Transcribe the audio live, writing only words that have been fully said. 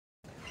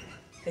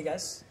Hey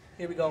guys,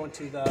 here we go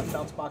into the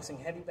Fouts boxing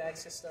heavy bag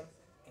system,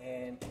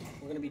 and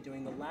we're going to be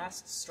doing the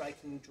last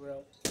striking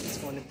drill. It's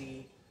going to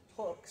be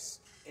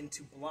hooks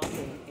into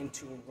blocking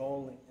into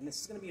rolling, and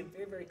this is going to be a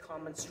very, very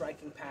common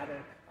striking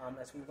pattern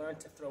as we learn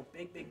to throw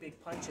big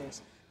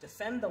punches,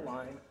 defend the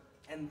line,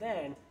 and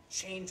then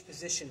change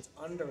positions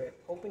under it,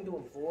 hoping to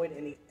avoid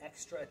any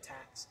extra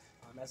attacks.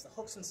 As the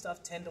hooks and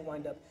stuff tend to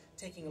wind up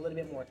taking a little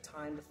bit more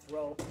time to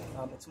throw,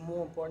 it's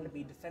more important to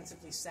be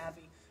defensively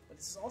savvy, but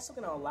this is also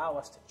going to allow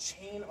us to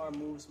chain our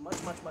moves much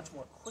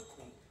more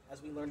quickly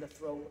as we learn to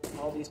throw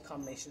all these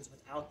combinations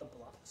without the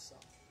blocks. So,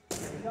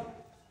 here we go.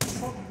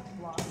 Hook,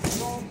 block,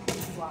 roll,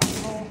 block,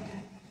 roll.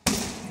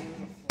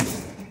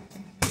 Beautiful.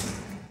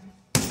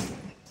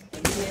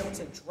 And being able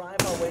to drive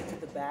our way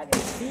through the bag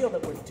and feel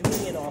that we're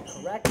doing it all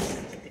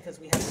correctly because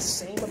we have the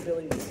same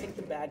ability to pick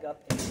the bag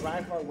up and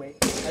drive our weight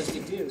as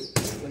we do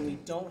when we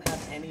don't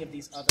have any of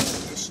these other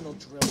additional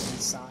drills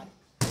inside.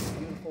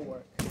 Beautiful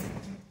work.